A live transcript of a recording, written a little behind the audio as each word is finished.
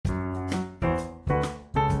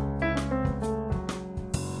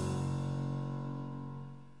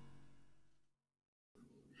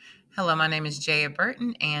Hello, my name is Jaya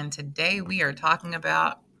Burton, and today we are talking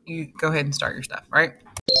about, you go ahead and start your stuff, right?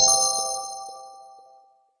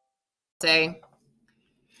 Today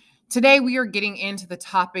we are getting into the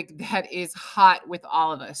topic that is hot with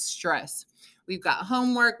all of us, stress. We've got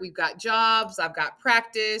homework, we've got jobs, I've got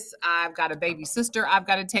practice, I've got a baby sister I've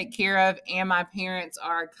got to take care of, and my parents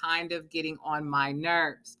are kind of getting on my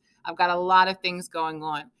nerves. I've got a lot of things going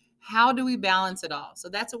on. How do we balance it all? So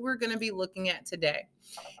that's what we're going to be looking at today.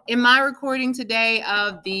 In my recording today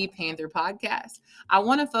of the Panther podcast, I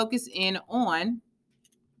want to focus in on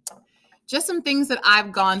just some things that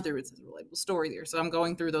I've gone through. It's a relatable story there. So I'm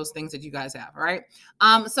going through those things that you guys have. All right.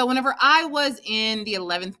 So whenever I was in the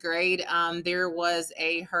 11th grade, there was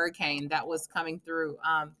a hurricane that was coming through.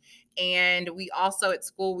 And we also at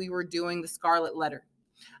school, we were doing the Scarlet Letter.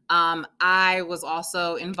 I was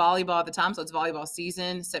also in volleyball at the time. So it's volleyball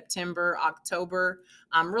season, September, October.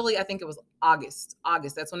 Really, I think it was August.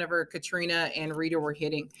 That's whenever Katrina and Rita were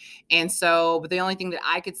hitting. And so, but the only thing that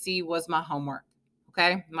I could see was my homework.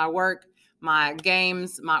 Okay. My work, my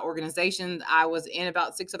games, my organizations. I was in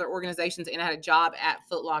about 6 other organizations and I had a job at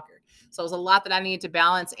Foot Locker. So it was a lot that I needed to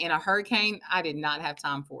balance. In a hurricane, I did not have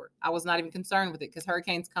time for it. I was not even concerned with it because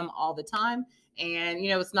hurricanes come all the time and,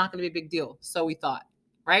 it's not going to be a big deal. So we thought.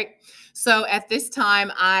 Right. So at this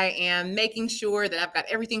time, I am making sure that I've got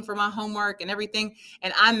everything for my homework and everything.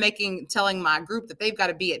 And I'm telling my group that they've got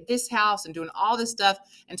to be at this house and doing all this stuff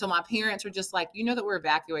until my parents were just like, that we're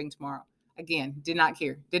evacuating tomorrow. Again, did not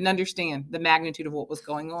care, didn't understand the magnitude of what was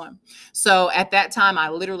going on. So at that time, I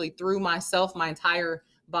literally threw myself, my entire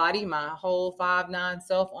body, my whole 5'9"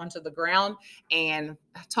 self onto the ground and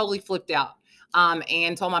totally flipped out.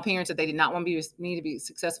 And told my parents that they did not want me to be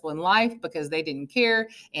successful in life because they didn't care.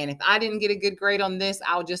 And if I didn't get a good grade on this,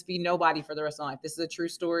 I'll just be nobody for the rest of my life. This is a true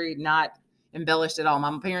story, not embellished at all.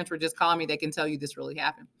 My parents were just calling me. They can tell you this really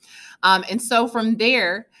happened. And so from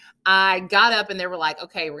there, I got up and they were like,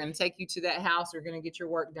 okay, we're going to take you to that house. We're going to get your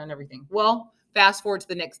work done, everything. Well, fast forward to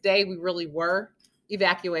the next day, we really were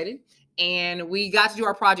evacuated. And we got to do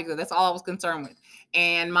our project. That's all I was concerned with.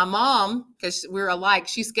 And my mom, because we're alike,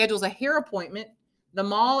 she schedules a hair appointment. The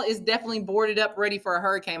mall is definitely boarded up, ready for a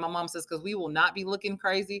hurricane. My mom says, because we will not be looking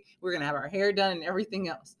crazy. We're going to have our hair done and everything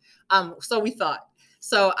else. So we thought.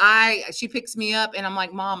 So she picks me up and I'm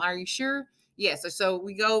like, Mom, are you sure? Yes. So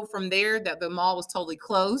we go from there. That the mall was totally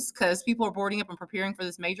closed because people are boarding up and preparing for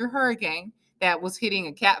this major hurricane that was hitting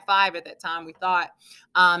a Cat 5 at that time, we thought.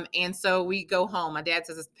 And so we go home. My dad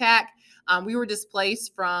says it's packed. We were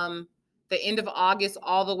displaced from the end of August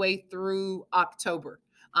all the way through October.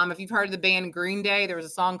 If you've heard of the band Green Day, there was a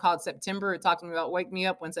song called September. It talking about wake me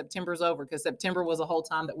up when September's over, because September was the whole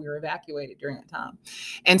time that we were evacuated during that time.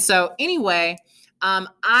 And so anyway,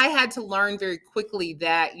 I had to learn very quickly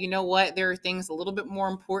that, there are things a little bit more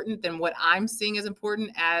important than what I'm seeing as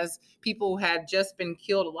important, as people had just been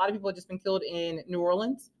killed. A lot of people had just been killed in New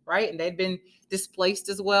Orleans, right? And they'd been displaced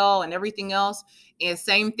as well and everything else. And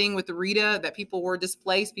same thing with Rita, that people were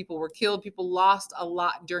displaced, people were killed, people lost a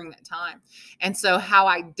lot during that time. And so how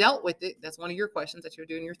I dealt with it, that's one of your questions that you're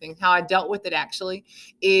doing your thing. How I dealt with it actually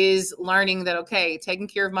is learning that, okay, taking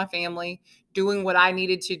care of my family, doing what I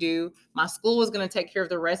needed to do. My school was going to take care of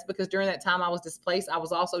the rest, because during that time I was displaced, I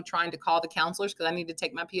was also trying to call the counselors because I needed to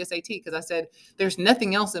take my PSAT, because I said there's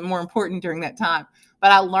nothing else that's more important during that time.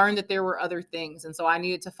 But I learned that there were other things. And so I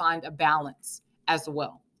needed to find a balance as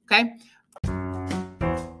well. Okay.